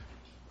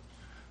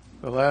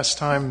The last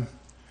time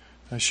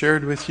I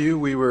shared with you,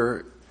 we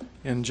were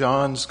in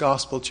John's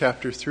Gospel,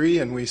 chapter 3,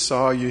 and we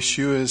saw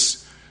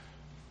Yeshua's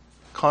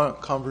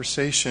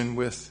conversation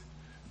with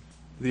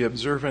the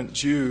observant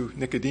Jew,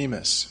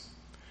 Nicodemus.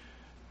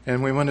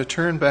 And we want to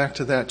turn back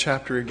to that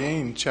chapter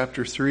again,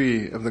 chapter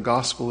 3 of the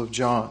Gospel of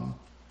John.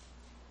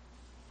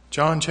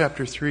 John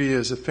chapter 3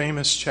 is a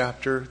famous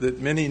chapter that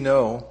many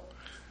know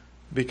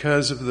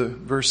because of the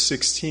verse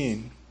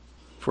 16.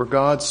 For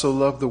God so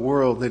loved the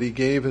world that he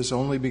gave his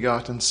only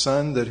begotten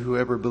Son, that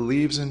whoever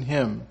believes in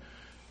him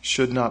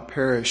should not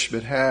perish,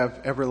 but have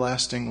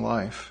everlasting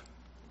life.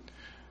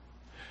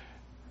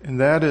 And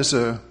that is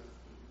a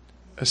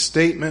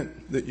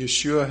statement that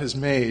Yeshua has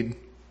made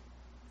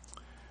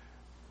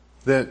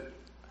that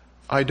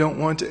I don't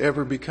want to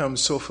ever become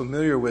so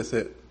familiar with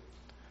it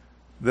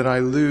that I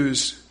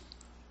lose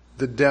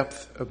the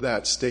depth of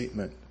that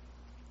statement.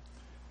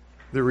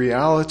 The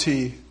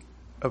reality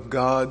of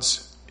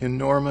God's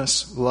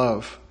enormous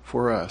love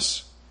for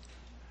us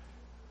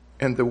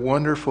and the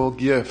wonderful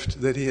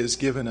gift that he has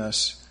given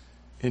us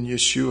in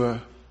Yeshua,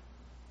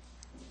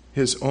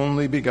 his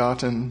only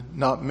begotten,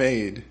 not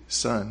made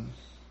Son,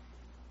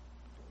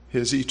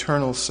 his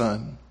eternal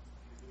Son.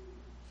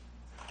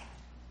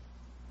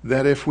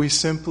 That if we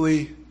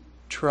simply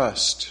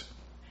trust,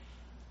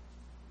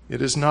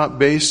 it is not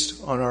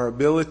based on our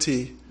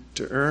ability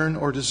to earn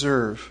or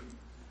deserve,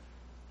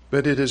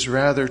 but it is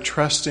rather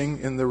trusting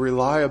in the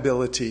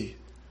reliability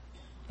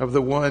of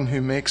the one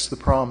who makes the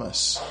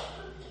promise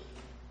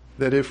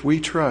that if we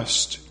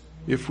trust,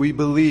 if we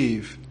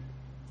believe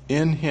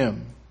in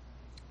him,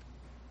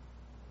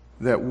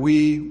 that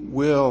we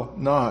will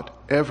not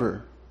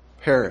ever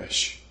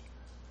perish,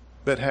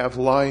 but have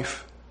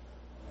life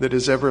that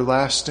is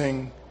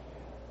everlasting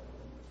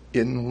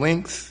in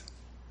length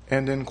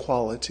and in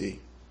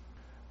quality.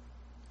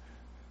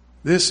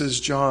 This is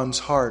John's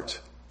heart.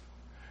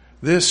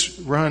 This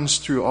runs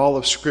through all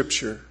of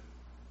Scripture.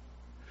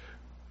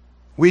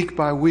 Week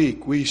by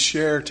week, we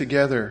share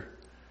together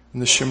in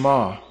the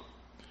Shema,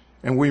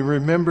 and we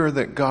remember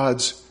that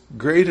God's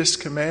greatest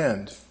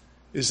command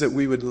is that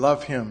we would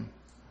love him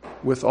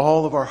with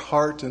all of our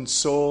heart and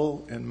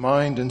soul and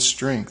mind and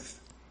strength.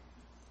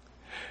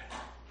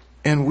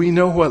 And we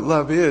know what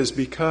love is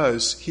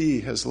because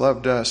he has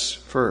loved us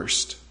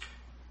first.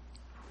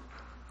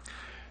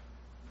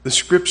 The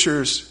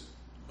Scriptures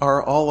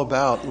are all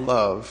about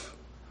love,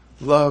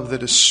 love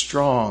that is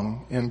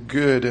strong and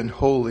good and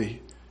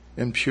holy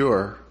and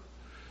pure,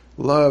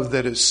 love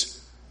that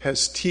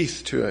has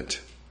teeth to it,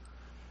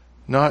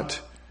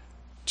 not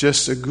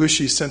just a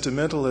gushy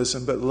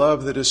sentimentalism, but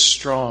love that is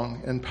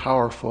strong and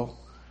powerful,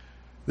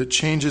 that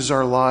changes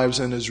our lives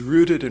and is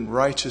rooted in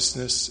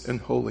righteousness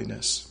and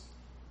holiness.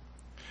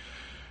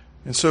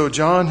 And so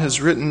John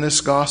has written this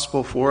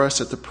gospel for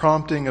us at the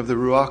prompting of the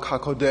Ruach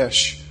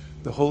HaKodesh,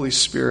 the Holy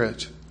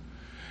Spirit.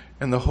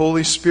 And the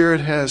Holy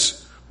Spirit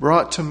has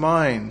brought to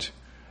mind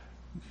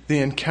the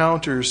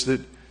encounters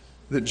that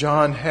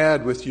John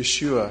had with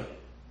Yeshua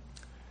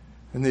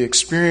and the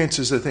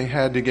experiences that they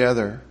had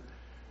together,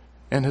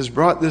 and has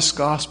brought this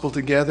gospel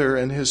together,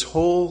 and his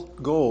whole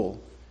goal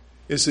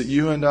is that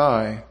you and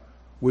I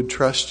would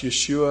trust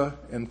Yeshua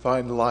and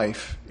find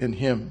life in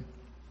him.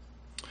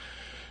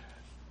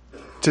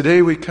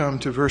 Today we come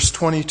to verse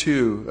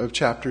 22 of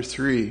chapter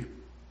 3.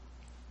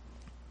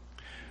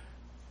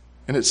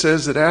 And it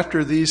says that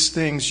after these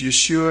things,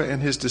 Yeshua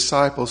and his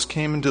disciples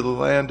came into the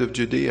land of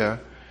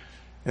Judea,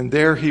 and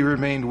there he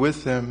remained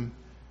with them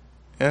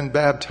and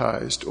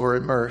baptized or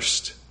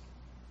immersed.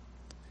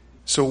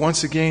 So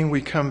once again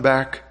we come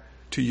back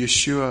to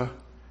Yeshua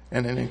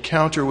and an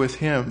encounter with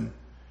him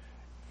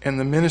and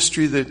the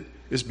ministry that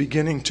is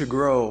beginning to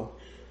grow.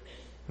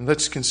 And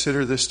let's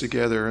consider this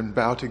together and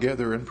bow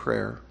together in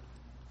prayer.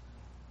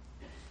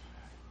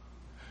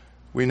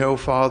 We know,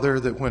 Father,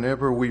 that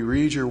whenever we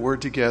read your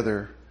word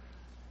together,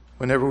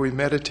 whenever we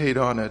meditate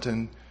on it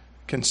and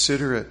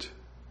consider it,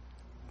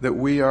 that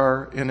we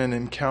are in an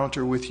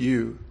encounter with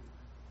you,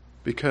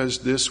 because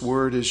this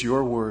word is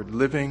your word,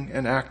 living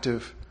and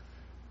active,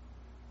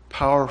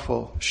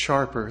 powerful,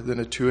 sharper than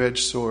a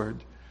two-edged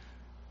sword,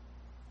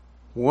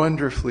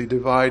 wonderfully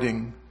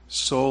dividing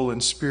soul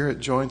and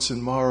spirit, joints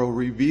and marrow,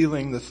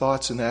 revealing the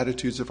thoughts and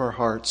attitudes of our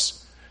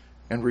hearts,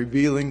 and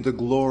revealing the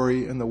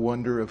glory and the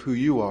wonder of who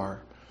you are,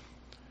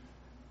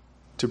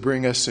 to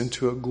bring us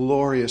into a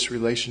glorious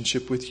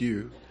relationship with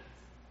you.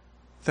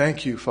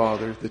 Thank you,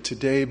 Father, that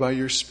today by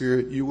your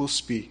Spirit you will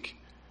speak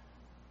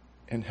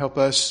and help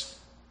us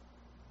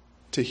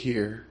to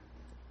hear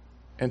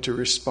and to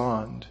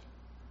respond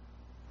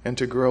and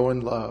to grow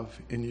in love.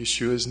 In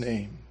Yeshua's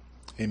name,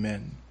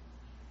 amen.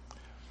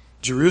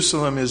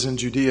 Jerusalem is in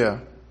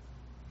Judea.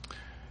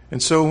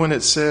 And so when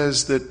it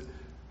says that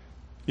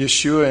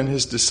Yeshua and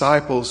his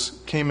disciples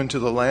came into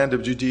the land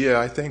of Judea,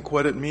 I think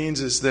what it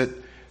means is that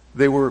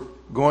they were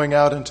going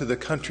out into the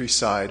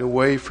countryside,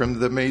 away from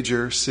the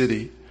major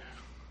city.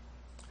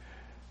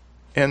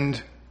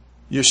 And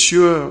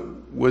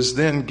Yeshua was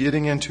then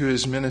getting into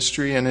his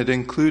ministry, and it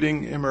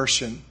including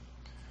immersion.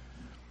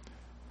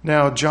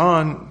 Now,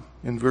 John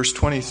in verse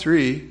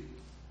 23,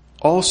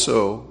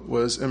 also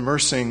was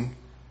immersing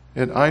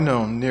at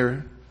Ainon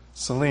near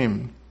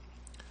Salim,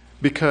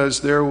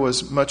 because there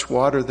was much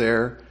water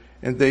there,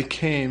 and they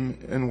came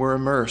and were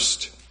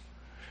immersed.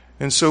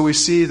 And so we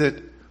see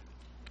that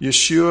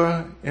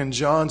Yeshua and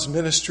John's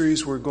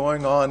ministries were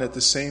going on at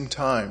the same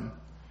time.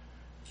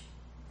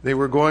 They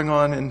were going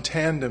on in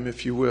tandem,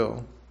 if you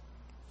will.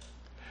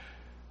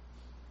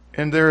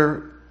 And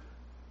there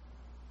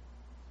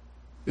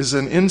is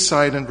an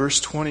insight in verse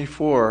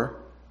 24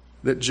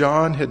 that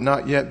John had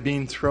not yet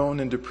been thrown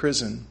into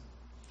prison.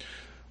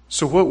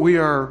 So what we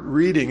are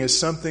reading is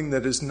something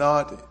that is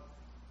not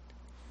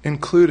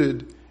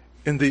included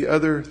in the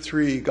other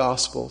three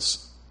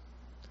Gospels.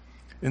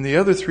 In the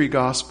other three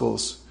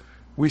Gospels,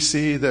 we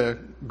see the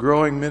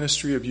growing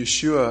ministry of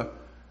Yeshua,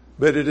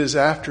 but it is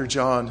after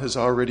John has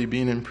already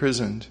been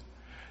imprisoned.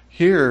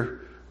 Here,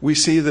 we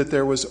see that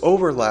there was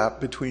overlap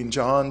between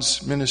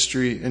John's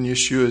ministry and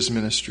Yeshua's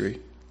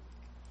ministry.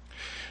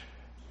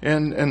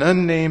 And an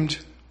unnamed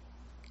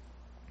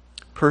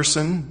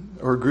person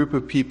or group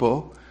of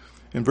people,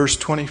 in verse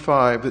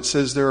 25, it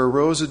says, there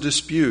arose a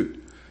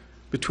dispute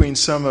between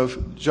some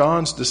of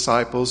John's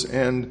disciples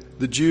and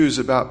the Jews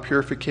about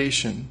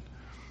purification.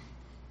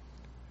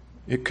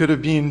 It could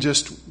have been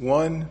just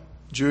one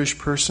Jewish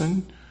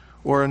person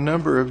or a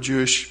number of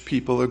Jewish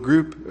people, a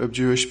group of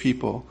Jewish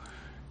people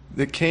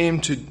that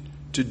came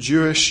to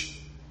Jewish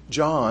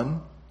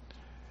John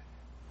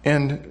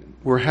and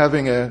were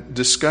having a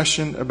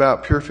discussion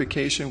about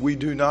purification. We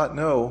do not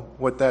know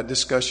what that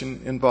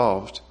discussion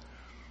involved.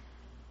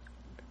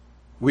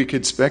 We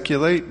could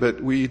speculate,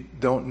 but we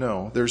don't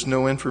know. There's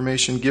no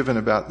information given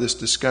about this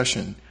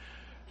discussion.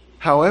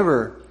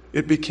 However,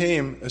 it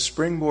became a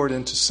springboard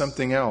into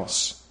something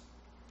else.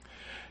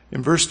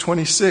 In verse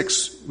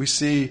 26, we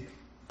see,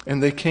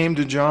 and they came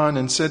to John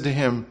and said to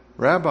him,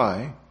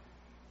 Rabbi,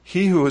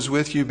 he who is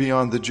with you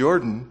beyond the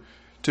Jordan,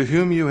 to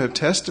whom you have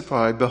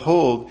testified,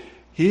 behold,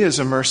 he is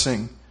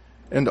immersing,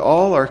 and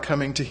all are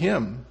coming to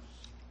him.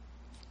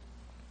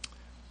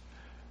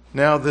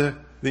 Now the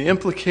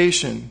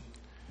implication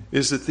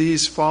is that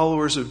these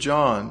followers of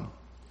John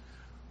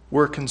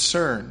were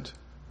concerned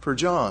for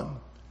John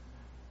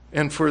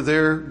and for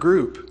their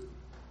group.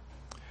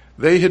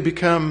 They had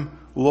become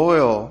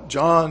loyal.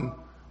 John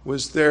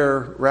was their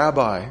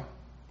rabbi.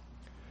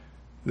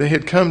 They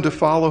had come to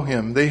follow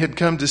him. They had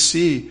come to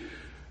see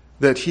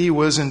that he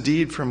was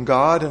indeed from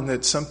God and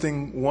that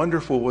something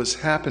wonderful was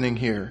happening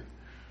here.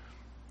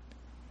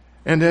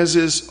 And as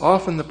is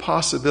often the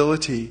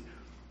possibility,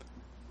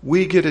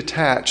 we get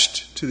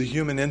attached to the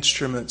human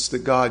instruments that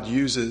God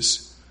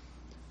uses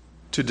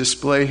to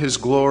display his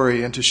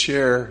glory and to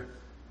share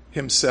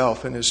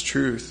himself and his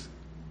truth.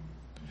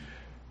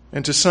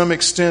 And to some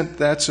extent,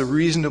 that's a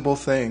reasonable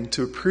thing,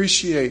 to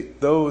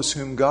appreciate those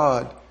whom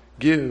God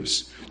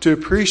gives, to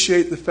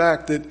appreciate the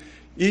fact that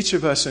each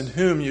of us in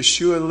whom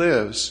Yeshua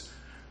lives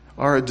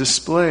are a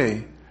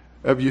display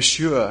of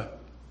Yeshua.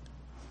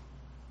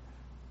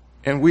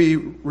 And we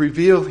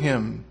reveal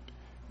him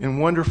in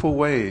wonderful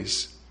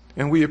ways.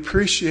 And we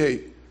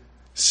appreciate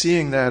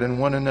seeing that in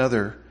one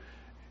another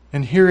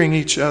and hearing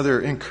each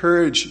other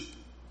encourage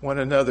one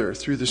another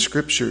through the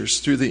scriptures,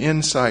 through the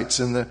insights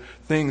and the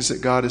things that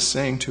God is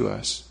saying to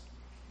us.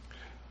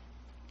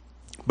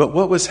 But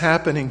what was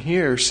happening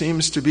here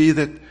seems to be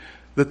that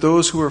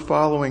those who were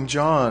following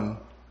John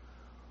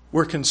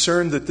were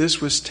concerned that this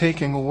was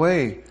taking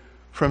away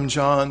from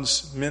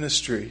John's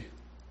ministry,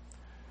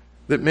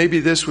 that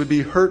maybe this would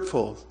be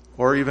hurtful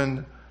or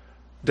even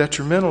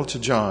detrimental to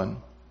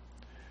John.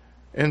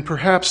 And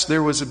perhaps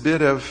there was a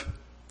bit of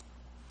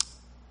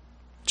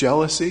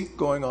jealousy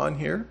going on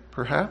here,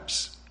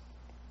 perhaps.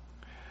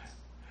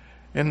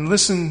 And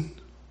listen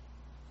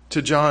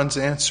to John's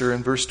answer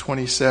in verse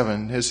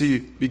 27 as he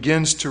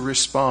begins to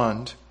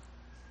respond.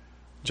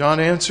 John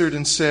answered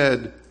and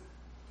said,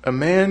 "A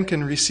man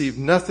can receive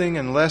nothing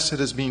unless it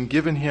has been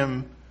given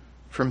him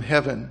from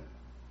heaven."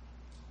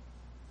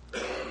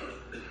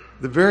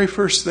 The very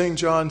first thing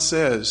John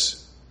says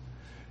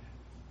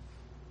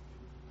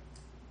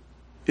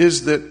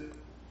is that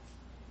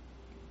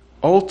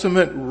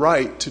ultimate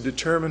right to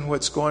determine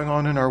what's going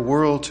on in our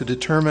world, to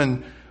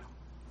determine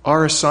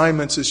our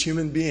assignments as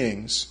human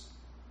beings,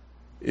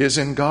 is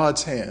in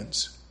God's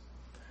hands.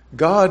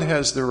 God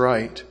has the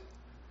right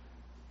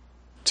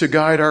to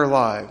guide our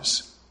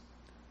lives,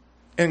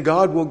 and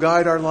God will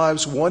guide our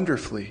lives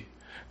wonderfully.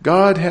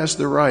 God has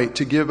the right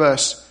to give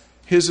us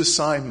his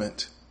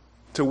assignment,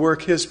 to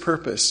work his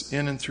purpose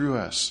in and through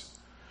us.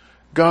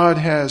 God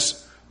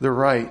has the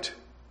right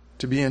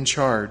to be in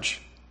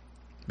charge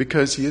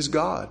because he is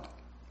God.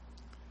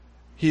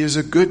 He is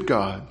a good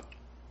God.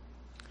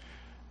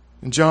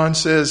 And John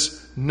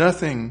says,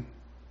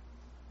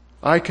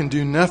 I can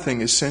do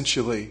nothing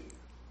essentially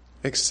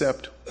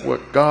except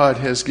what God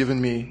has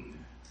given me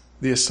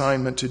the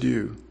assignment to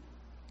do.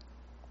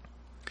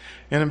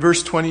 And in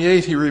verse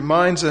 28, he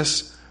reminds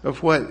us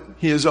of what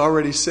he has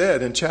already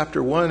said in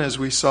chapter 1, as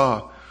we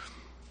saw,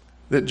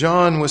 that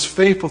John was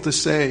faithful to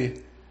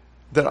say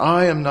that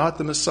I am not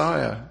the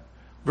Messiah,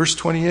 Verse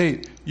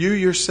 28, you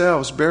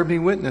yourselves bear me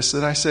witness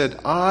that I said,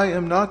 I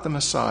am not the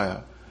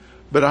Messiah,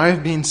 but I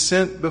have been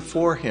sent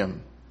before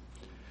him.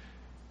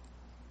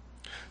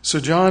 So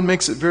John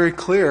makes it very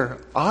clear,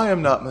 I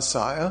am not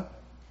Messiah.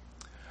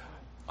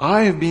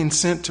 I have been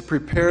sent to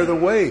prepare the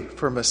way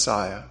for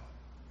Messiah.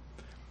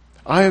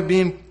 I have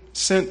been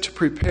sent to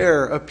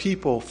prepare a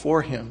people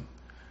for him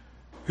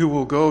who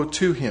will go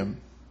to him.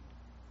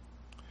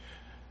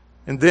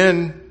 And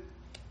then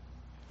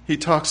he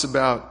talks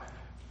about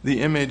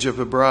the image of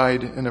a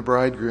bride and a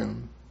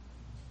bridegroom.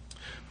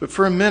 But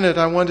for a minute,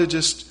 I want to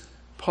just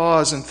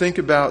pause and think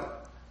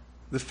about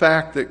the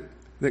fact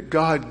that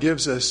God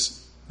gives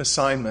us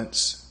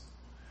assignments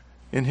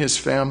in his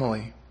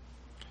family.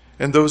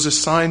 And those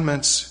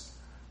assignments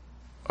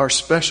are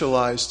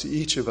specialized to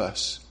each of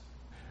us.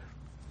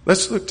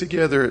 Let's look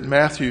together at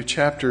Matthew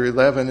chapter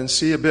 11 and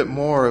see a bit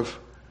more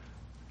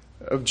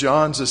of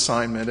John's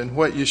assignment and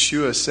what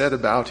Yeshua said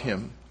about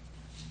him.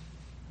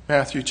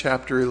 Matthew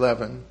chapter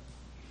 11.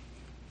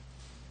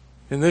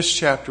 In this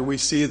chapter, we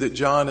see that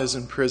John is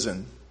in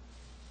prison.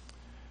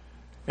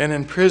 And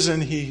in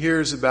prison, he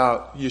hears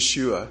about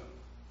Yeshua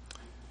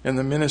and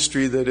the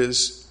ministry that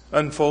is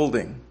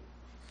unfolding.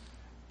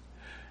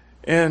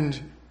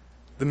 And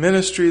the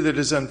ministry that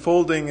is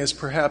unfolding is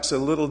perhaps a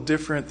little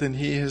different than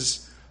he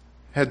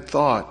had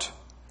thought.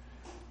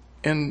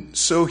 And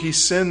so he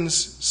sends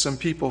some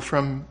people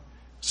from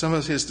some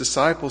of his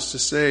disciples to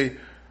say,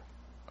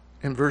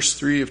 in verse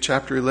 3 of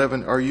chapter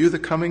 11, are you the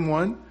coming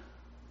one?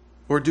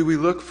 Or do we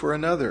look for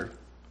another?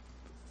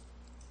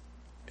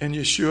 And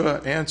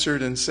Yeshua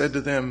answered and said to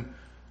them,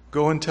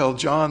 go and tell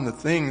John the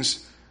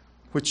things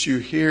which you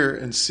hear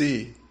and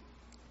see.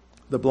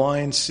 The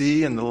blind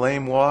see and the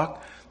lame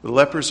walk, the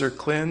lepers are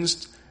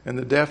cleansed and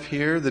the deaf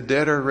hear, the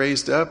dead are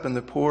raised up and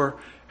the poor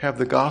have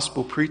the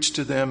gospel preached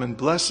to them, and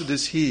blessed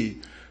is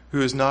he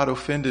who is not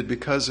offended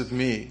because of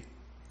me.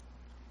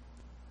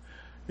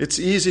 It's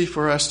easy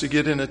for us to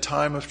get in a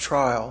time of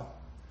trial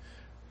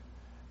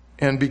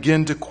and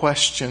begin to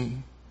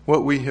question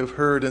what we have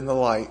heard in the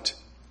light.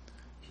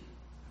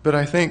 But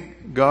I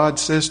think God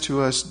says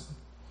to us,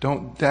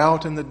 don't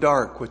doubt in the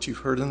dark what you've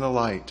heard in the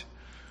light.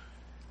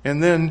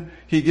 And then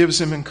he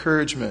gives him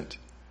encouragement,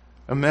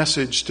 a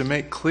message to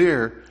make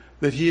clear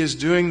that he is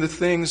doing the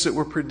things that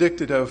were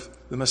predicted of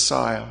the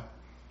Messiah.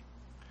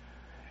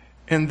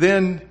 And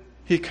then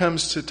he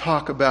comes to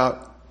talk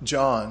about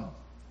John.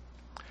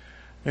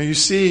 Now you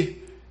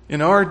see,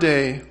 in our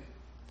day,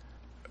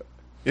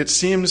 it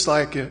seems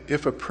like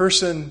if a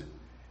person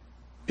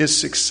is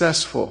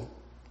successful,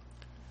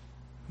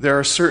 there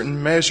are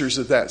certain measures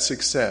of that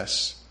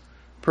success.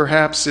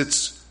 Perhaps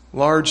it's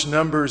large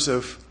numbers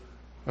of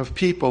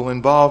people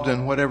involved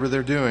in whatever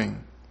they're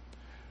doing.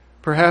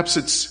 Perhaps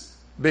it's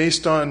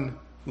based on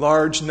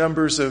large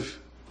numbers of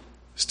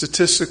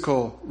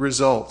statistical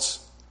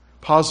results,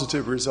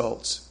 positive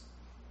results.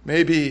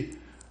 Maybe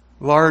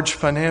large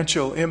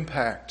financial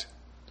impact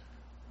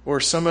or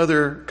some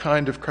other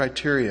kind of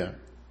criteria.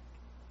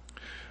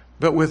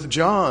 But with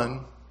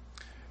John,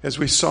 as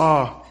we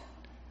saw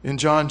in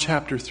John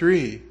chapter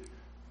 3,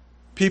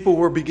 people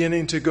were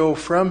beginning to go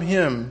from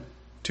him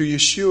to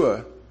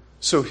Yeshua,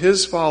 so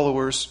his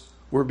followers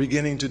were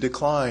beginning to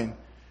decline.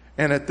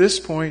 And at this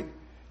point,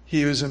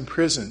 he was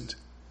imprisoned,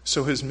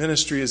 so his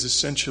ministry is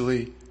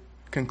essentially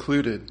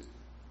concluded.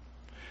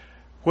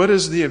 What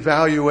is the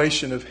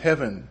evaluation of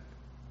heaven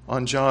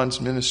on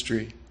John's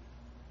ministry?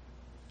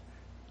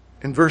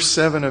 In verse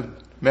 7 of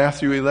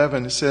Matthew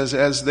 11, it says,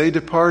 as they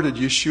departed,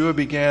 Yeshua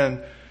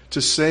began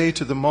to say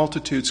to the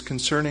multitudes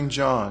concerning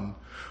John,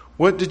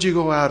 what did you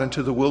go out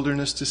into the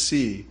wilderness to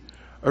see?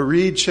 A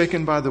reed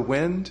shaken by the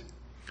wind?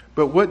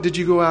 But what did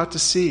you go out to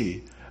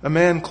see? A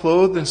man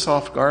clothed in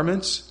soft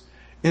garments?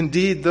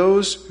 Indeed,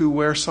 those who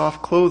wear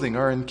soft clothing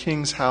are in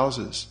kings'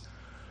 houses.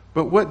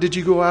 But what did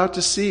you go out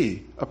to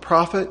see? A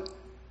prophet?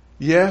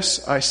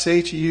 Yes, I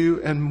say to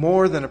you, and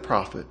more than a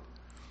prophet.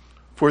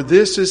 For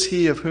this is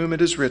he of whom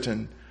it is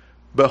written,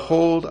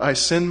 behold, I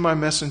send my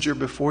messenger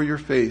before your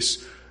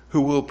face,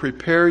 who will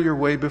prepare your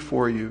way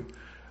before you.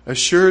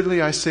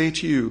 Assuredly, I say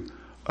to you,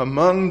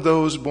 among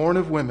those born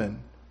of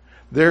women,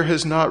 there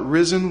has not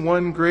risen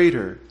one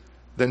greater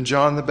than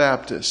John the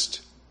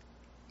Baptist.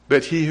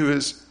 But he who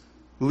is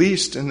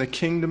least in the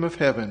kingdom of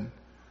heaven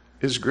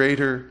is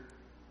greater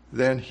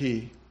than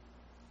he.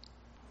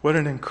 What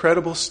an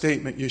incredible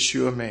statement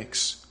Yeshua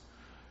makes.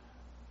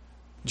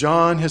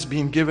 John has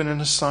been given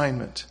an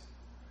assignment.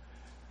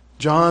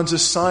 John's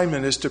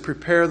assignment is to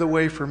prepare the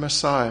way for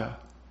Messiah.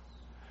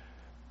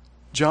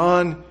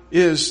 John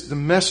is the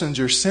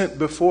messenger sent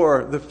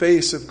before the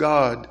face of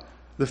God,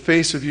 the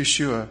face of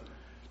Yeshua,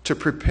 to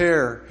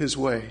prepare his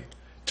way,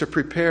 to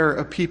prepare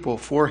a people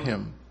for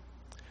him.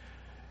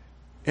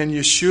 In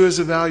Yeshua's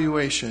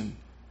evaluation,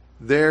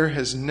 there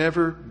has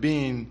never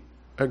been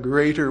a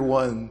greater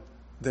one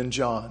than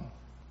John.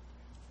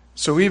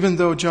 So even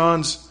though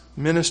John's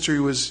ministry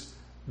was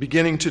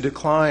beginning to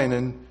decline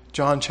in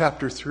John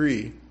chapter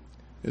 3,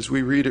 as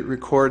we read it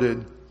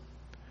recorded,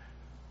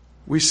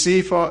 we see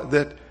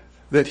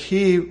that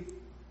he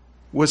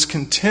was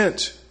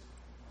content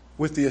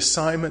with the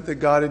assignment that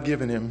God had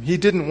given him. He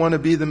didn't want to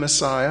be the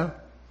Messiah.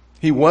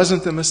 He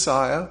wasn't the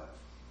Messiah.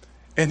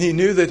 And he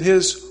knew that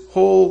his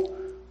whole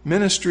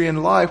ministry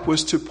in life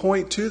was to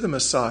point to the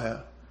Messiah.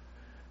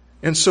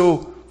 And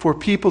so for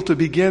people to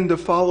begin to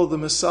follow the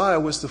Messiah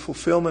was the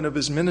fulfillment of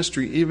his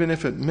ministry, even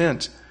if it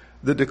meant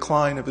the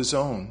decline of his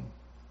own.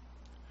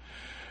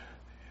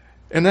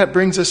 And that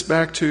brings us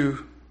back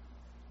to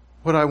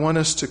what I want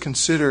us to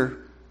consider,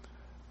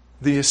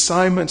 the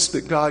assignments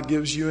that God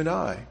gives you and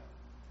I.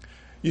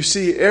 You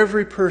see,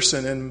 every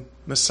person in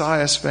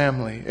Messiah's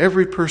family,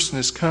 every person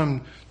has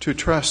come to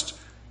trust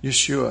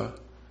Yeshua,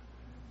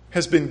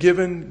 has been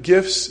given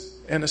gifts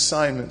and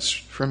assignments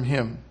from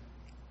him.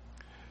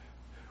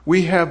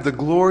 We have the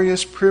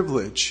glorious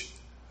privilege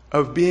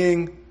of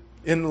being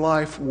in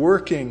life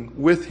working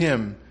with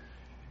him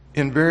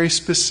in very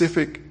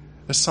specific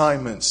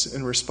assignments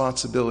and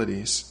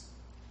responsibilities.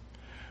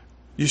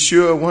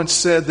 Yeshua once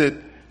said that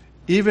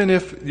even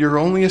if your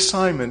only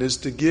assignment is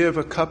to give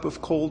a cup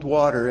of cold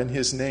water in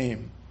his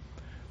name,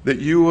 that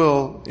you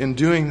will, in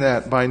doing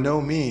that, by no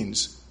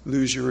means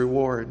lose your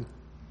reward.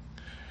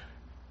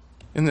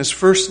 In this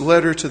first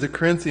letter to the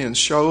Corinthians,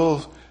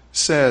 Shaul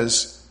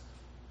says,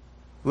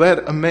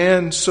 "Let a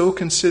man so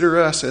consider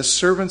us as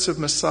servants of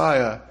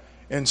Messiah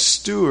and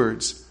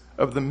stewards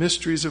of the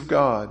mysteries of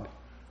God.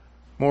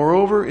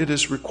 Moreover, it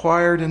is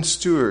required in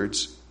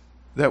stewards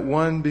that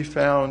one be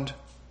found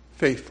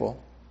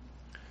faithful."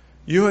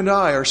 You and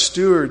I are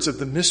stewards of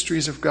the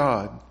mysteries of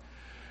God.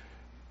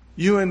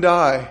 You and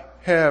I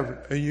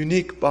have a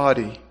unique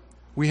body.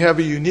 We have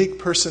a unique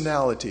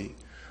personality.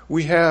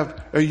 We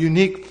have a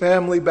unique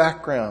family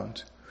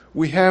background.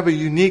 We have a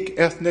unique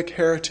ethnic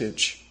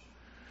heritage.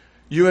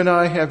 You and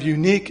I have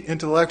unique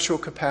intellectual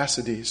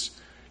capacities,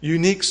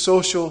 unique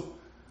social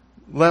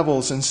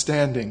levels and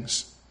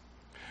standings.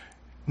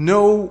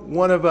 No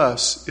one of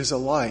us is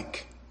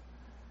alike.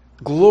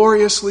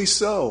 Gloriously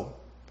so.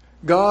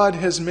 God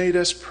has made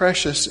us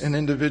precious and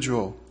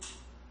individual,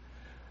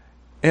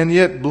 and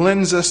yet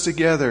blends us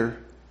together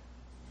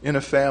in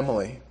a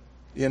family,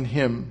 in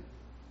him.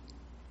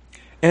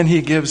 And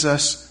he gives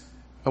us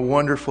a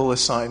wonderful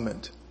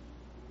assignment.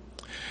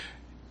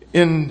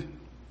 In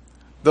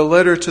the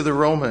letter to the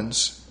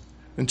Romans,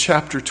 in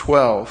chapter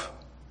 12,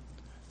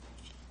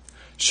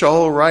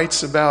 Shaul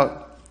writes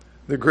about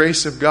the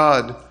grace of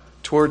God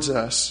towards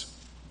us.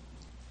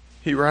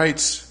 He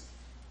writes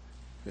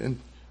in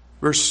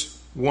verse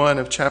 1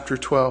 of chapter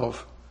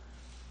 12,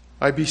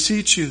 "I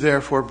beseech you,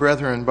 therefore,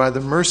 brethren, by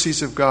the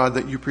mercies of God,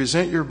 that you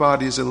present your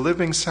bodies a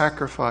living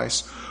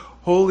sacrifice,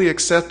 wholly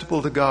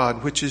acceptable to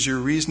God, which is your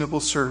reasonable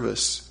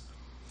service.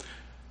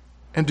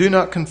 And do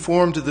not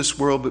conform to this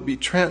world, but be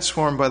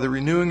transformed by the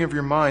renewing of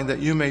your mind, that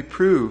you may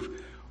prove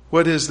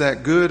what is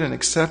that good and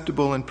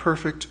acceptable and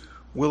perfect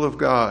will of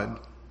God.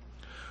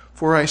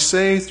 For I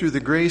say, through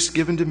the grace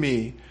given to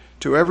me,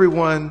 to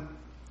everyone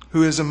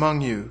who is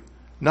among you,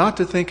 not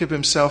to think of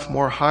himself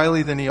more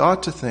highly than he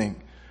ought to think,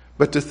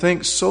 but to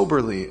think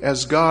soberly,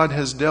 as God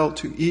has dealt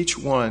to each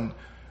one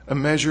a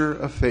measure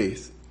of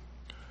faith.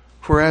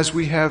 For as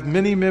we have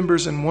many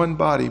members in one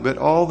body, but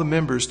all the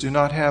members do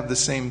not have the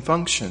same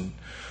function,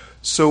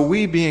 so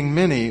we, being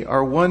many,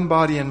 are one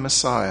body in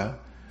Messiah,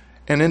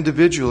 and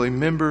individually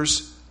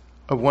members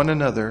of one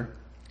another,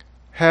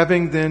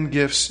 having then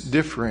gifts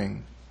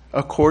differing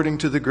according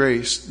to the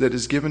grace that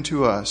is given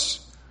to us,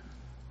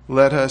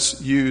 let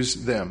us use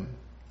them."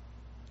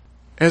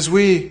 As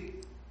we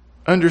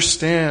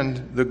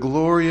understand the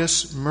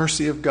glorious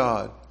mercy of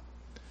God,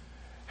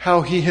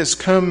 how he has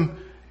come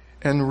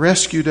and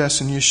rescued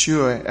us in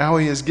Yeshua, how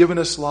he has given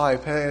us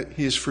life, how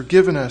he has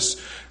forgiven us,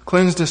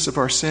 cleansed us of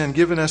our sin,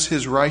 given us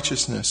his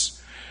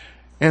righteousness,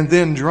 and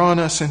then drawn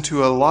us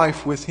into a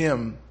life with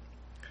him,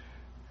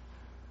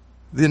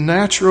 the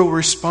natural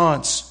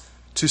response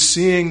to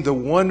seeing the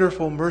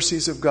wonderful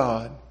mercies of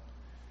God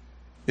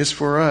is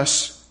for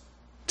us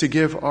to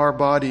give our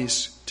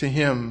bodies to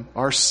him,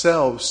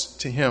 ourselves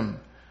to him,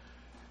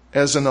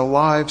 as an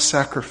alive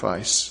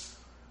sacrifice,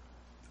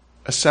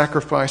 a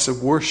sacrifice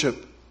of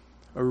worship,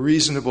 a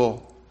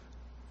reasonable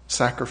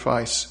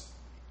sacrifice,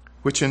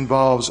 which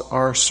involves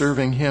our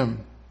serving him.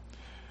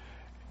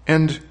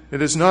 And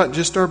it is not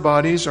just our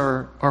bodies,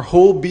 our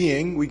whole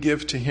being we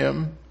give to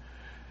him.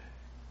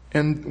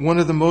 And one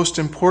of the most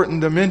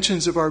important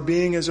dimensions of our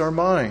being is our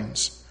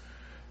minds,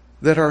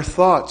 that our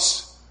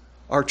thoughts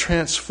are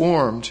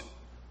transformed.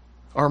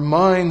 Our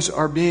minds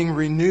are being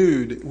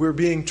renewed. We're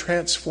being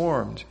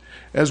transformed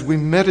as we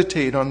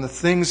meditate on the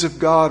things of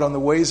God, on the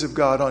ways of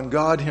God, on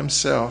God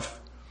himself.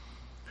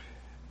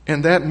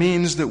 And that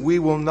means that we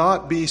will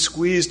not be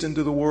squeezed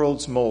into the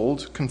world's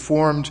mold,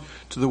 conformed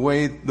to the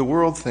way the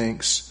world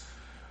thinks,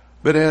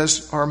 but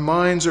as our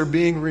minds are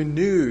being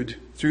renewed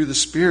through the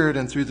Spirit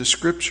and through the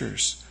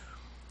Scriptures,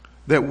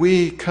 that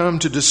we come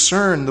to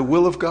discern the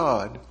will of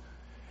God,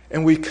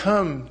 and we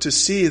come to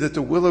see that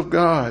the will of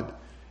God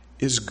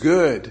is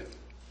good,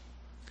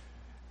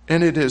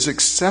 and it is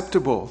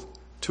acceptable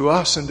to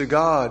us and to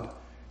God,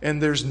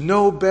 and there's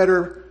no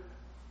better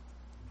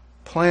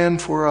plan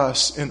for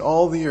us in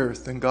all the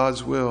earth and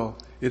God's will.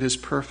 It is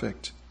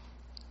perfect.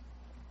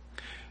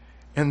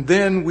 And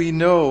then we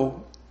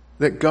know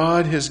that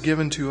God has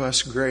given to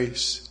us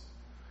grace.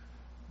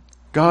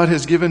 God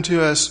has given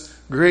to us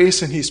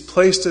grace, and He's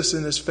placed us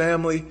in His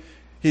family.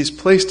 He's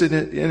placed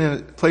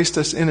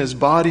us in His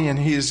body, and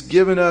He has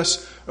given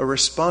us a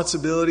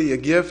responsibility, a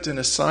gift, an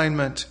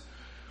assignment,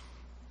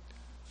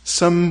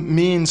 some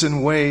means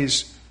and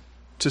ways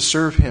to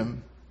serve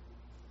Him.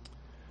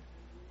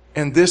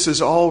 And this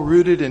is all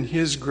rooted in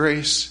His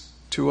grace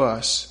to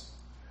us.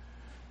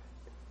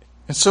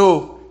 And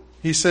so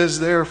He says,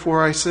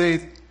 therefore I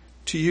say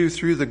to you,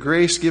 through the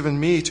grace given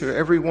me, to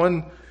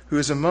everyone who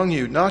is among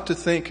you, not to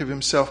think of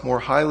himself more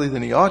highly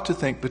than he ought to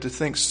think, but to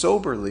think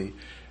soberly,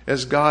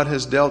 as God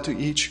has dealt to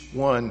each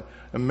one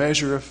a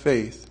measure of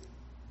faith.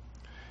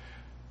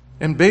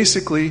 And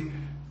basically,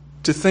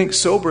 to think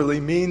soberly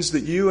means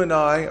that you and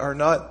I are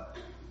not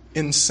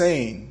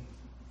insane.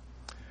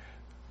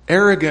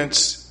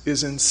 Arrogance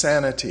is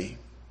insanity.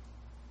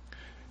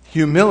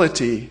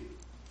 Humility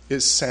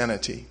is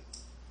sanity.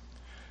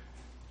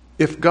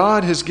 If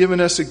God has given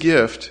us a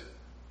gift,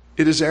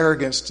 it is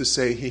arrogance to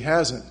say He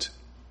hasn't.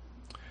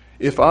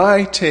 If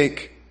I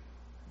take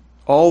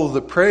all of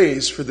the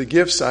praise for the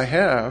gifts I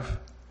have,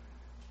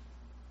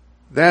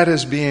 that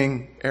is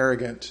being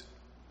arrogant.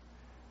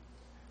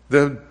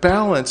 The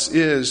balance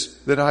is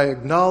that I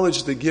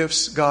acknowledge the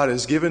gifts God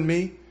has given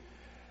me,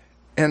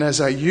 and as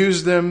I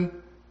use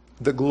them,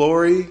 the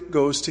glory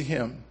goes to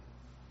Him.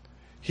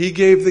 He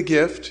gave the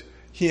gift.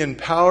 He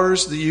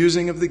empowers the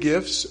using of the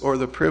gifts, or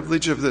the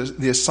privilege of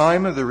the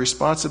assignment, the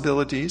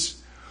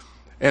responsibilities.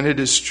 And it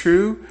is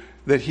true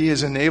that He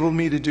has enabled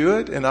me to do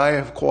it, and I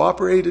have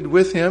cooperated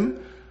with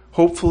Him,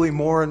 hopefully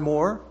more and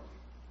more.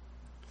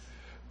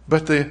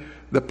 But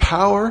the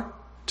power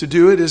to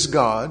do it is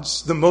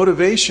God's. The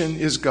motivation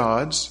is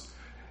God's.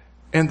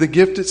 And the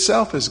gift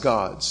itself is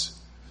God's.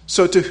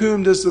 So to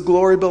whom does the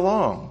glory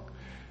belong?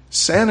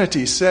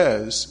 Sanity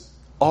says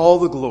all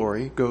the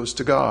glory goes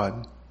to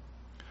God.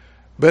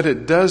 But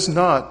it does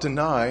not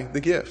deny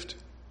the gift.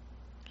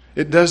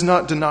 It does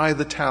not deny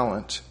the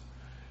talent.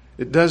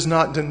 It does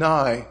not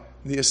deny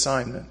the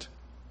assignment.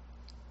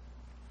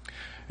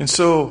 And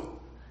so,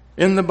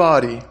 in the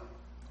body,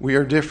 we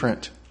are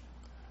different.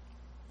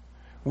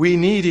 We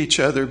need each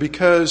other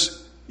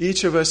because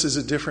each of us is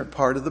a different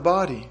part of the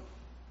body.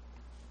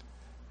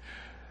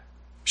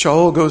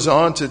 Shaul goes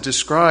on to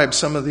describe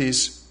some of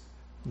these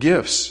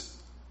gifts.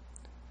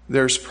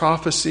 There's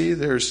prophecy,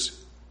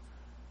 there's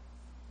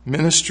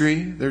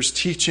ministry, there's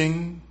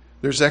teaching,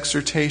 there's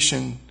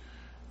exhortation,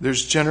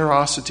 there's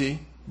generosity,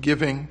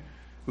 giving,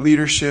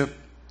 leadership,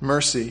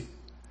 mercy.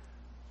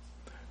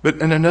 But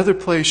in another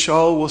place,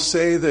 Shaul will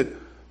say that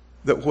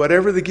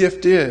whatever the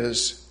gift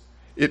is,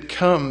 it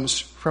comes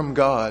from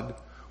God.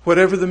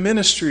 Whatever the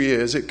ministry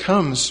is, it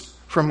comes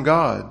from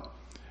God.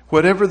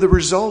 Whatever the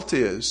result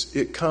is,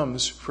 it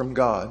comes from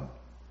God.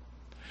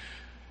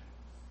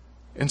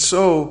 And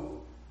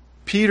so,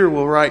 Peter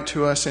will write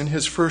to us in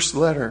his first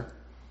letter,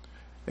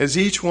 as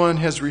each one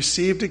has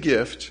received a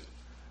gift,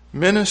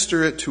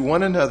 minister it to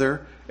one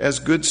another as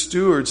good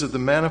stewards of the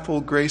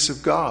manifold grace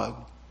of God.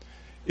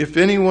 If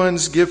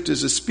anyone's gift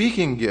is a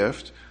speaking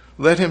gift,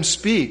 let him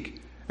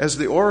speak as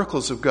the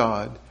oracles of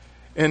God.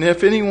 And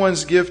if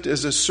anyone's gift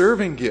is a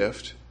serving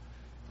gift,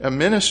 a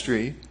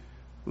ministry,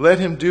 let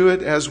him do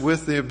it as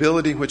with the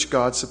ability which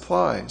God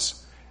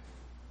supplies.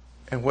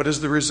 And what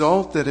is the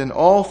result? That in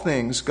all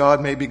things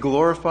God may be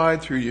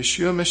glorified through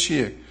Yeshua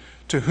Mashiach,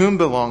 to whom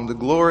belong the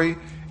glory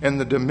and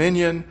the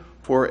dominion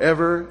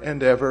forever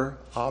and ever.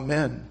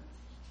 Amen.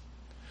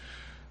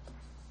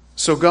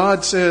 So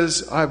God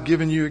says, I've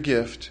given you a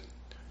gift.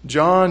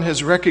 John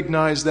has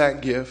recognized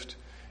that gift,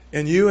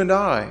 and you and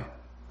I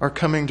are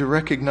coming to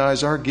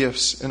recognize our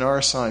gifts and our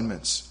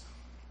assignments.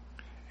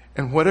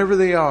 And whatever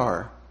they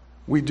are,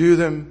 we do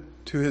them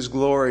to His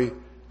glory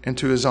and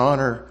to His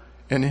honor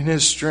and in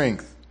His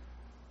strength,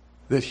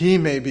 that He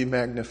may be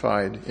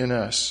magnified in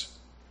us.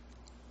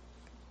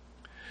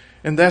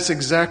 And that's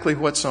exactly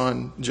what's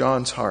on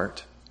John's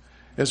heart.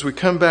 As we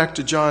come back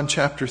to John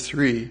chapter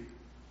 3,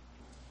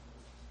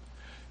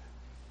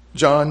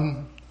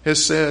 John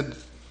has said,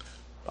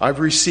 I've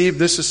received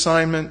this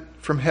assignment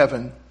from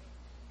heaven.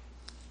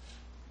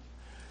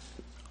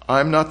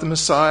 I'm not the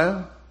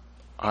Messiah.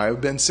 I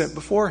have been sent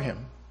before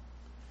Him.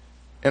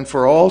 And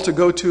for all to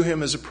go to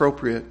Him is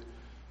appropriate.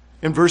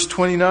 In verse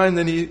 29,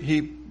 then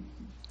he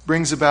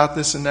brings about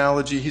this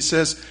analogy. He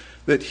says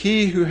that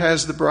he who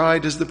has the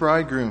bride is the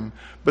bridegroom,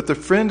 but the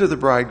friend of the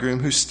bridegroom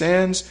who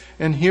stands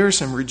and hears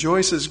him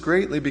rejoices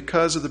greatly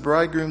because of the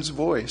bridegroom's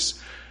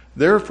voice.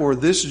 Therefore,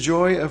 this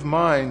joy of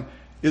mine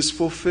is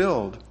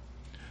fulfilled.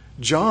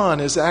 John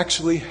is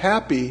actually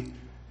happy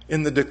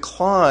in the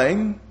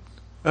decline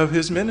of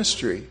his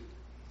ministry,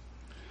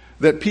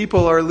 that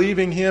people are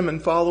leaving him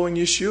and following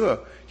Yeshua.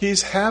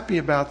 He's happy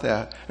about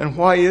that. And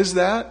why is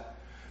that?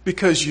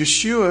 Because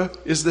Yeshua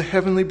is the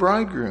heavenly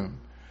bridegroom.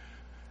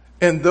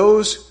 And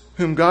those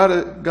whom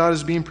God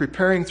has been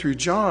preparing through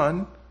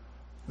John,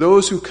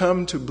 those who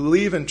come to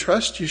believe and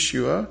trust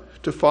Yeshua,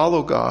 to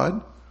follow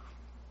God,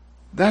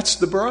 that's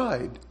the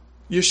bride,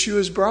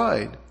 Yeshua's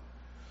bride.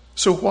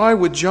 So why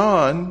would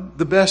John,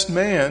 the best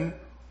man,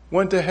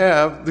 want to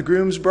have the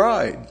groom's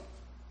bride?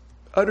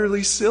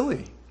 Utterly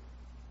silly.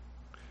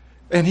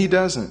 And he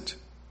doesn't.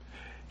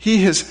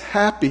 He is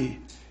happy.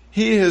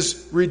 He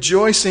is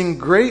rejoicing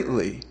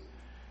greatly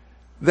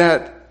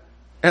that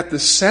at the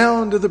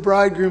sound of the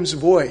bridegroom's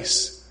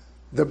voice,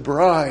 the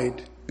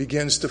bride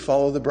begins to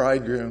follow the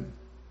bridegroom.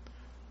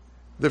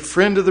 The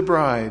friend of the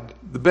bride,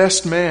 the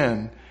best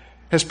man,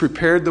 has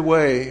prepared the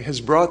way,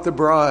 has brought the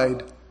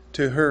bride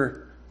to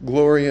her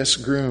glorious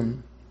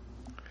groom.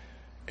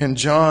 And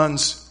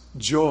John's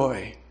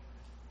joy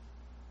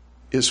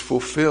is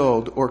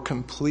fulfilled or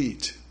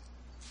complete.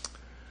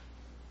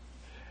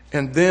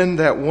 And then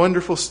that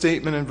wonderful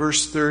statement in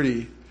verse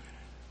 30,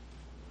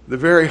 the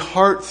very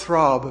heart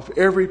throb of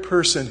every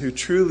person who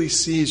truly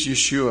sees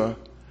Yeshua,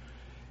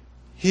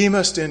 he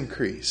must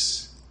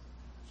increase,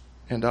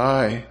 and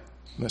I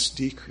must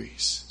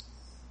decrease.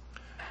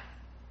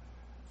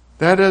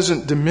 That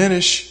doesn't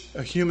diminish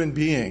a human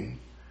being.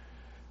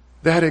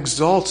 That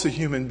exalts a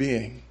human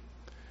being.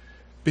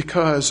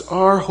 Because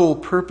our whole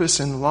purpose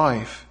in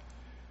life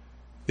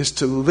is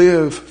to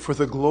live for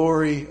the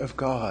glory of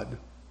God.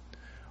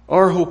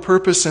 Our whole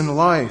purpose in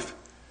life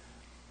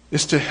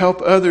is to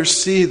help others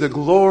see the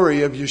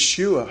glory of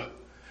Yeshua.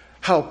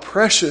 How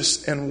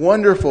precious and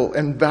wonderful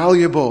and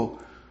valuable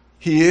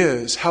He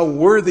is. How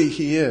worthy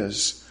He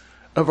is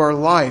of our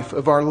life,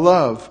 of our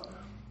love,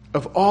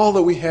 of all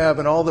that we have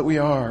and all that we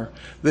are.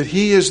 That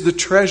He is the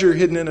treasure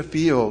hidden in a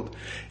field.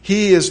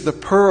 He is the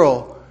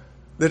pearl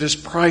that is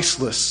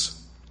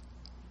priceless.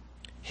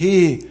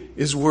 He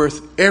is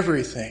worth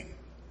everything.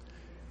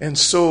 And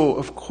so,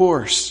 of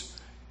course,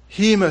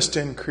 He must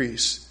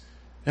increase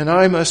and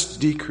I must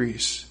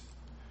decrease.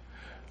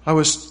 I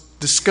was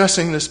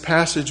discussing this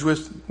passage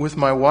with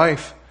my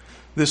wife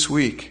this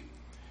week.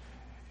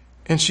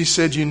 And she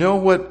said, you know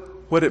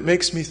what it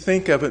makes me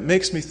think of? It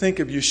makes me think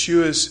of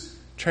Yeshua's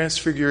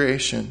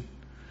transfiguration.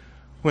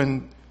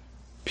 When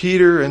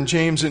Peter and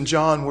James and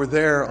John were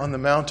there on the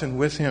mountain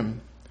with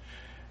Him.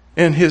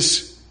 And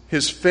his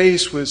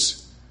face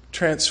was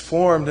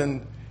transformed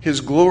and His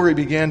glory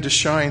began to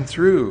shine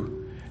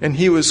through. And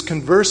He was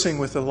conversing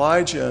with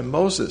Elijah and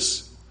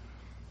Moses.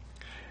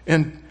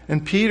 And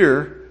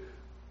Peter,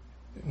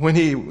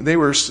 they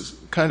were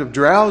kind of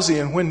drowsy,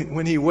 and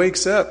when he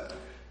wakes up,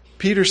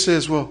 Peter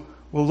says, well,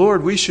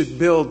 Lord, we should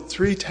build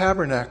 3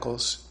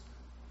 tabernacles.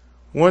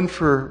 One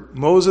for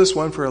Moses,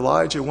 one for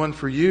Elijah, one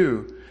for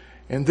you.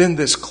 And then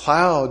this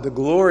cloud, the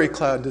glory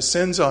cloud,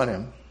 descends on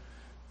him.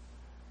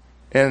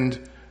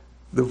 And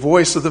the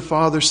voice of the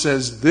Father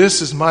says,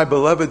 this is my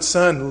beloved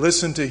Son,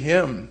 listen to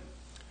Him.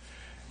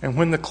 And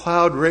when the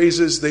cloud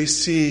raises, they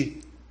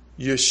see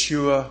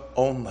Yeshua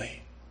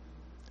only.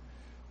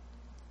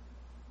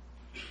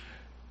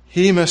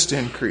 He must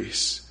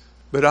increase,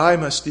 but I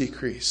must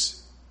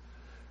decrease.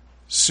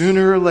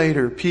 Sooner or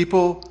later,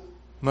 people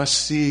must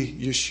see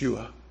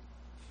Yeshua.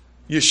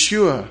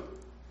 Yeshua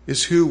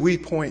is who we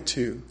point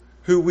to,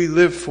 who we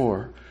live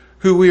for,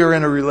 who we are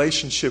in a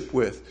relationship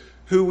with,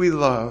 who we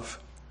love,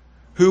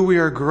 who we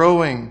are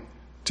growing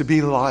to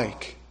be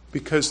like,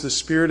 because the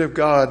Spirit of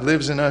God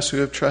lives in us who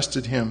have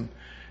trusted Him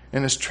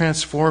and is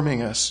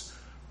transforming us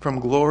from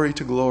glory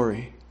to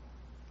glory.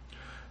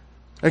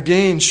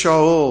 Again,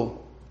 Shaul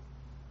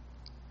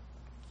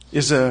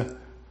is a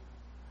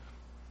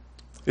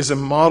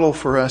model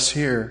for us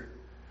here.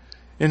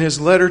 In his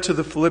letter to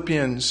the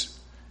Philippians,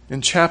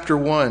 in chapter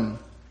 1,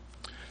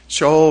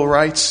 Shaul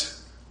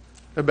writes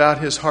about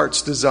his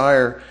heart's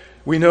desire.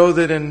 We know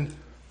that in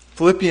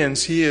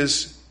Philippians he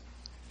has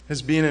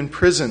been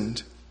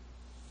imprisoned,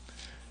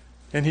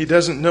 and he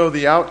doesn't know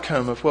the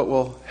outcome of what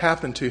will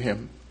happen to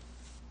him.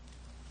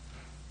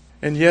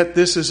 And yet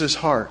this is his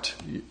heart.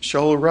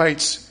 Shaul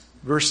writes,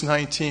 verse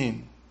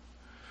 19,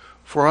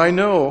 for I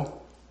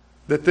know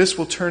that this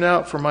will turn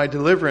out for my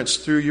deliverance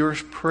through your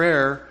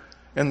prayer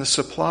and the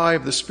supply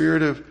of the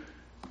Spirit of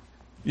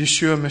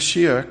Yeshua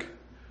Mashiach,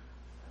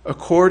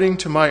 according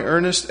to my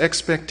earnest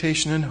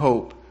expectation and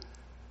hope,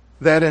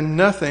 that in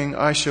nothing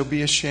I shall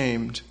be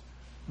ashamed,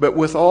 but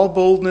with all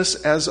boldness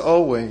as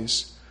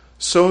always,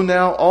 so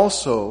now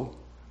also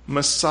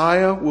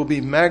Messiah will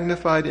be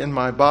magnified in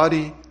my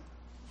body,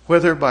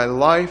 whether by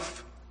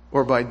life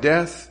or by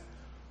death.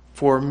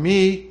 For to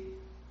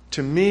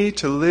me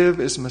to live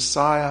is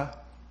Messiah,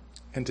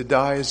 and to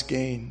die is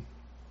gain.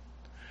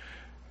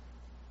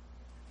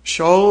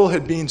 Shaul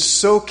had been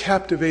so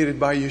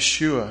captivated by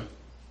Yeshua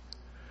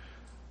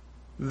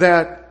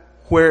that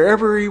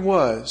wherever he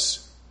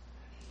was,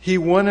 he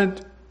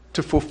wanted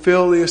to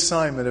fulfill the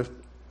assignment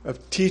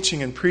of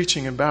teaching and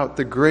preaching about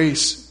the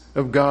grace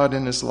of God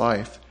in his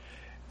life.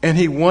 And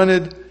he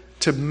wanted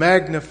to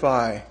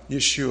magnify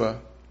Yeshua.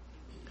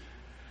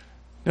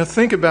 Now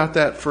think about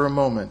that for a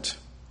moment.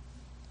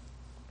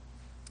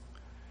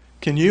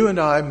 Can you and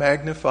I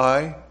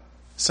magnify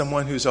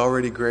someone who's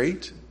already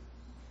great?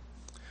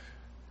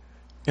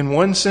 In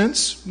one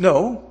sense,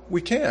 no,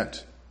 we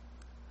can't.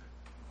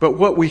 But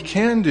what we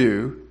can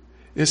do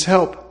is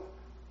help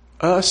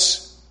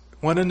us,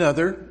 one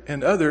another,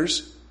 and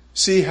others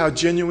see how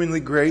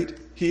genuinely great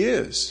He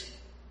is.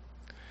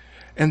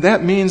 And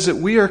that means that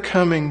we are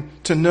coming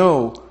to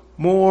know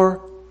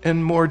more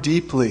and more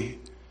deeply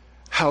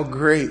how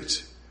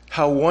great,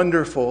 how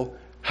wonderful,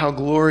 how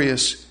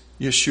glorious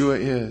Yeshua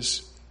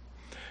is.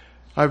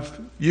 I've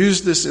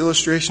used this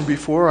illustration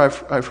before.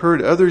 I've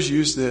heard others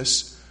use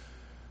this.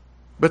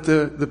 But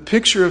the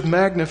picture of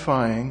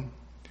magnifying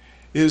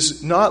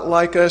is not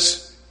like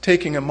us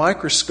taking a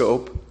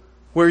microscope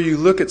where you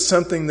look at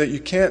something that you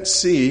can't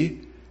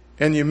see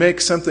and you make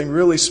something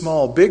really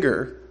small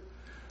bigger.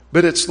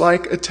 But it's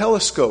like a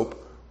telescope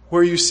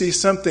where you see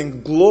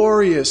something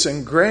glorious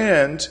and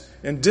grand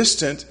and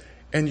distant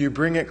and you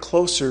bring it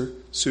closer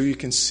so you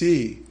can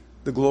see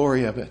the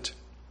glory of it.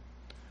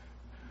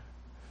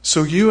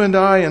 So you and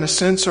I, in a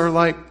sense, are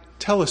like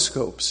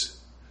telescopes,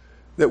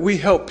 that we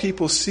help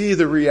people see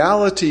the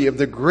reality of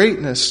the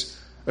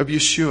greatness of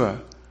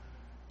Yeshua,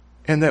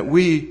 and that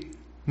we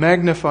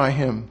magnify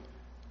Him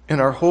in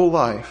our whole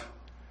life,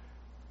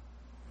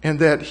 and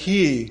that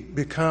He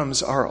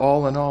becomes our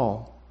all in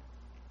all.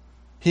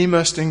 He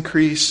must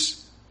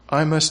increase,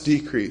 I must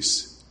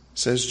decrease,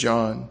 says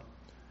John.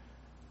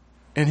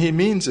 And he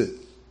means it.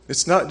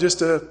 It's not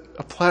just a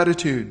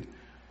platitude.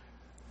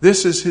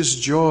 This is his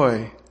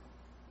joy.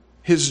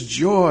 His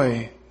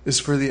joy is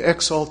for the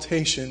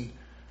exaltation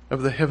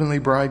of the heavenly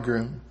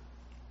bridegroom.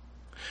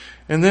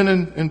 And then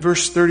in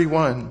verse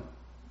 31,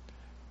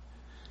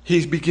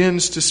 he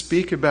begins to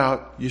speak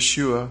about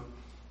Yeshua.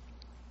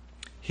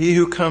 He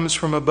who comes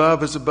from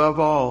above is above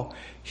all.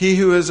 He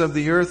who is of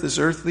the earth is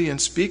earthly and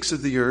speaks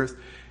of the earth.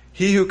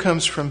 He who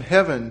comes from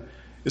heaven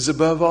is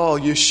above all.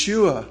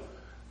 Yeshua,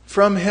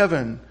 from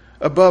heaven,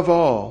 above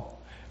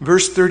all.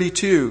 Verse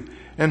 32,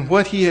 and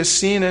what he has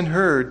seen and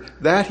heard,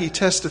 that he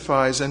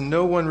testifies, and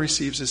no one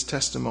receives his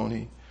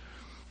testimony.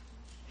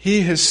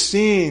 He has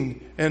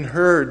seen and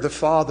heard the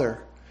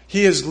Father.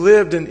 He has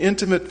lived in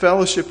intimate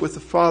fellowship with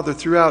the Father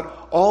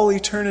throughout all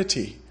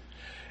eternity.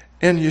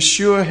 And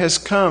Yeshua has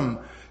come,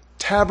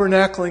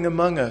 tabernacling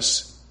among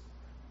us.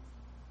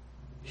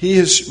 He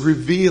is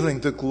revealing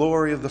the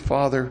glory of the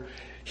Father.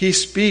 He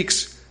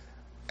speaks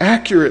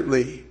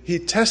accurately. He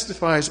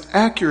testifies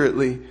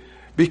accurately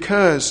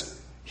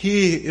because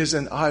he is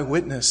an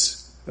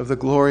eyewitness of the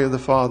glory of the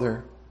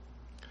Father.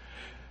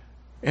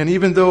 And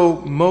even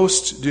though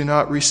most do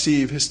not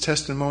receive his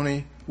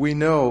testimony, we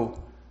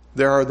know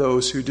there are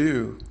those who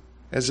do,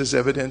 as is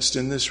evidenced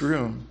in this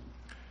room.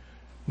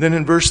 Then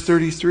in verse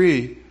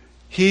 33,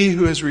 he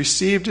who has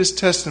received his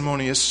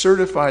testimony is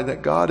certified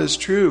that God is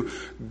true.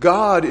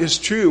 God is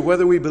true,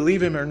 whether we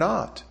believe him or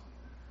not.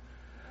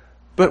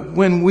 But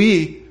when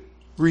we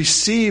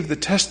receive the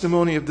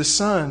testimony of the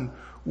Son,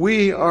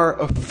 we are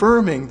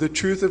affirming the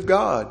truth of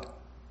God.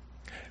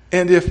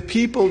 And if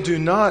people do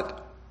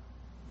not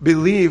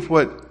believe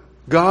what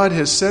God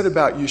has said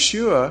about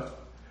Yeshua,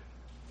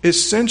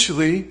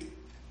 essentially,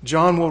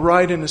 John will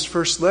write in his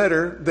first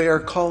letter, they are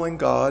calling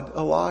God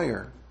a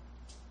liar.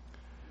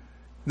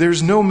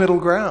 There's no middle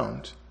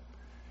ground.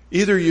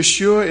 Either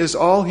Yeshua is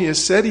all he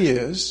has said he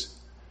is,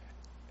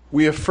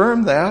 we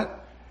affirm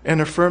that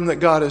and affirm that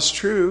God is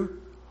true,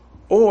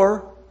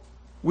 or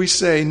we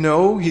say,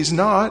 no, he's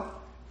not,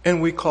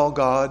 and we call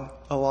God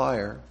a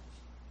liar.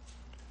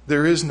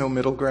 There is no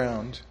middle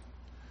ground.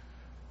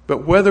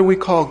 But whether we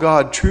call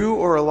God true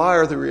or a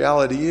liar, the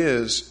reality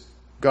is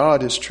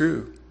God is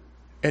true.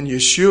 And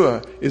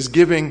Yeshua is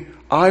giving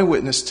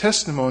eyewitness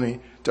testimony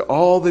to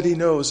all that he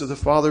knows of the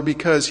Father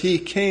because he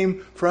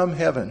came from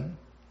heaven.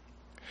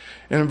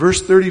 And in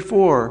verse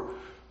 34,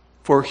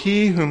 for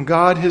he whom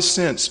God has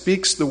sent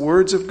speaks the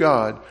words of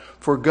God,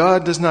 for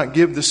God does not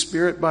give the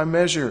Spirit by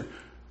measure.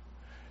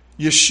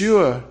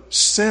 Yeshua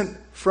sent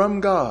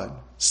from God,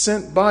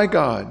 sent by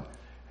God.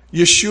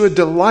 Yeshua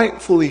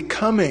delightfully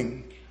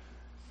coming,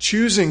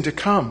 choosing to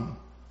come.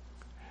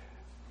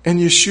 And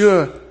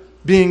Yeshua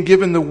being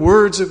given the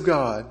words of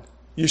God.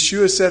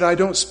 Yeshua said, I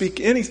don't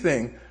speak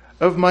anything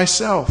of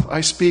myself.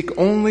 I speak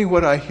only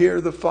what I hear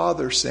the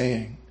Father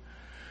saying.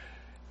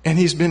 And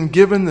he's been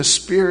given the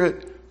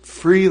Spirit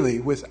freely,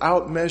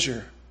 without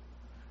measure.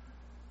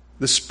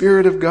 The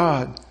Spirit of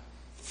God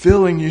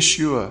filling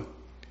Yeshua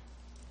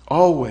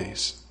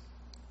always.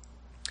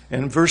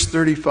 And verse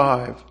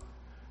 35,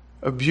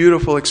 a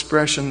beautiful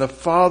expression, the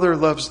Father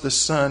loves the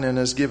Son and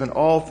has given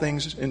all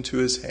things into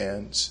his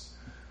hands.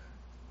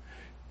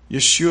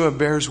 Yeshua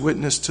bears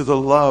witness to the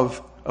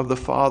love of the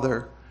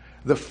Father.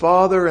 The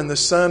Father and the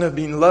Son have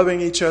been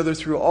loving each other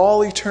through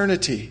all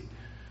eternity.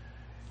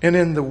 And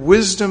in the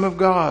wisdom of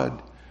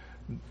God,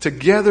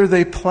 together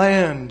they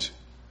planned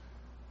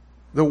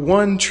the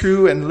one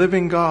true and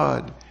living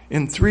God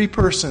in three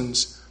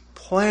persons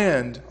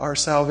planned our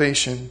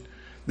salvation,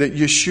 that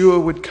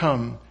Yeshua would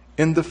come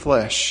in the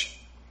flesh.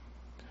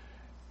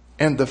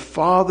 And the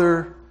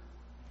Father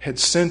had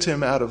sent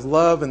him out of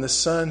love, and the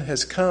Son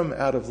has come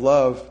out of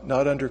love,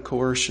 not under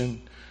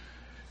coercion.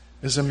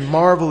 Is a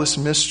marvelous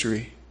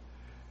mystery.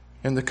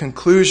 And the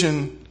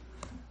conclusion,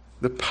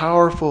 the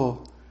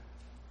powerful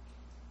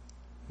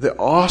the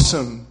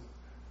awesome,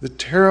 the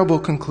terrible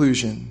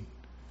conclusion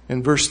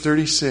in verse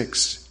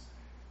 36.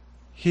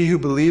 He who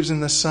believes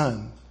in the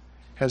Son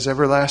has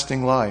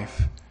everlasting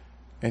life,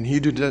 and he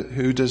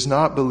who does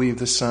not believe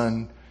the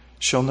Son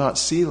shall not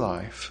see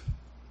life,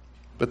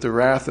 but the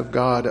wrath of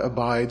God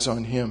abides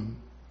on him.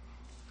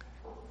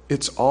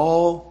 It's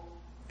all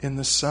in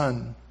the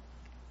Son.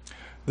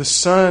 The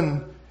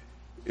Son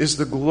is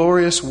the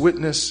glorious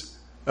witness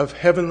of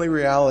heavenly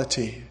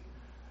reality,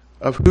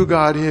 of who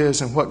God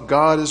is and what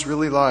God is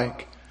really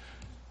like.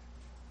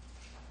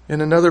 In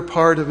another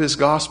part of his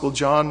gospel,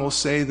 John will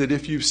say that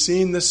if you've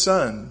seen the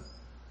Son,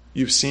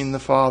 you've seen the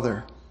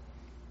Father.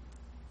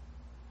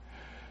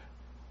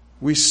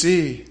 We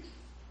see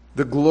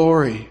the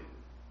glory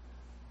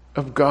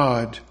of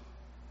God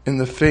in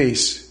the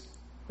face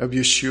of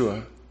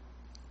Yeshua.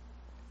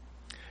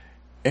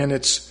 And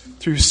it's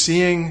through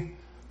seeing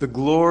the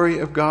glory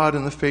of God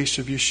in the face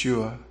of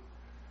Yeshua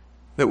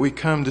that we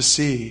come to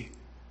see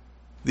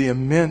the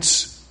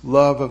immense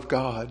love of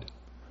God,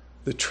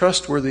 the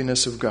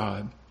trustworthiness of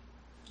God,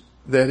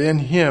 that in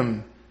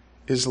him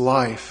is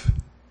life,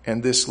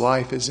 and this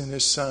life is in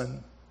his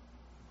Son.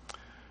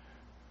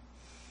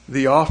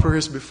 The offer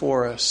is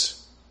before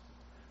us,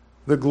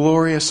 the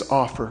glorious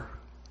offer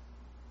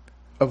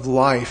of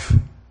life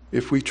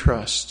if we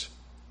trust.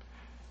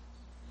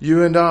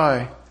 You and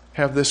I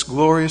have this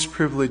glorious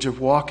privilege of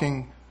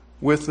walking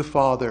with the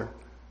Father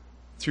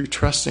through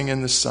trusting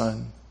in the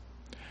Son,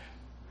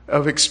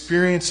 of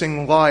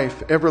experiencing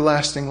life,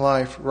 everlasting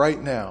life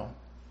right now,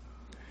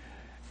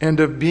 and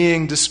of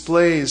being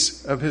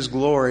displays of his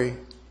glory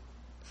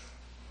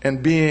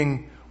and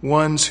being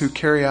ones who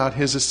carry out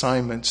his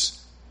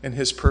assignments and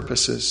his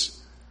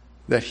purposes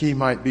that he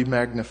might be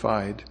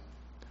magnified.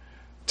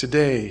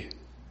 Today,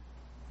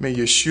 may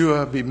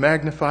Yeshua be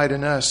magnified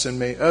in us, and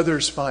may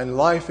others find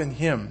life in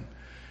him,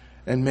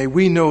 and may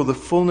we know the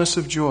fullness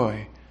of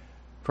joy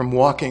from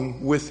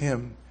walking with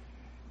him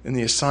in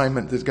the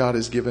assignment that God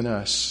has given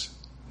us.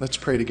 Let's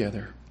pray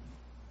together.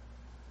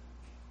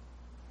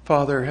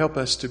 Father, help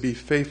us to be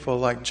faithful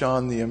like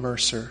John the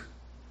Immerser.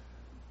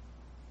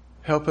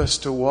 Help us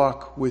to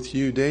walk with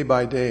you day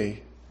by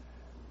day,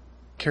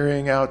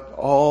 carrying out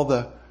all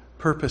the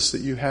purpose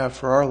that you have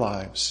for our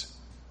lives,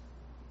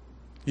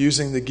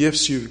 using the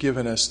gifts you've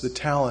given us, the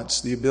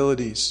talents, the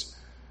abilities,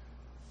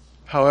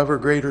 however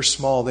great or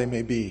small they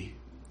may be.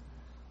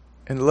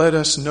 And let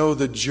us know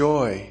the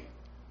joy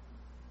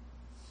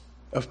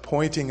of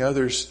pointing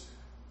others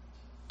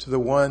to the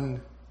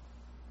one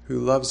who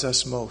loves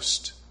us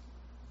most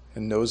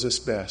and knows us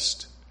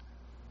best,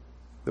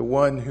 the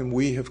one whom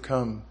we have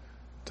come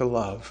to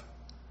love.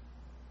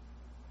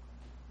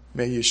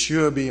 May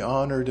Yeshua be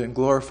honored and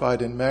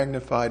glorified and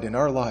magnified in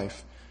our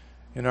life,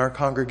 in our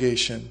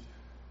congregation,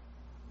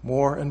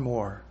 more and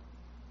more.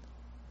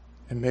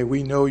 And may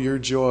we know your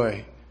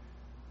joy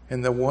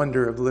and the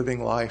wonder of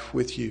living life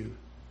with you.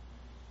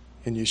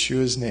 In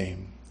Yeshua's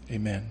name,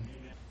 amen.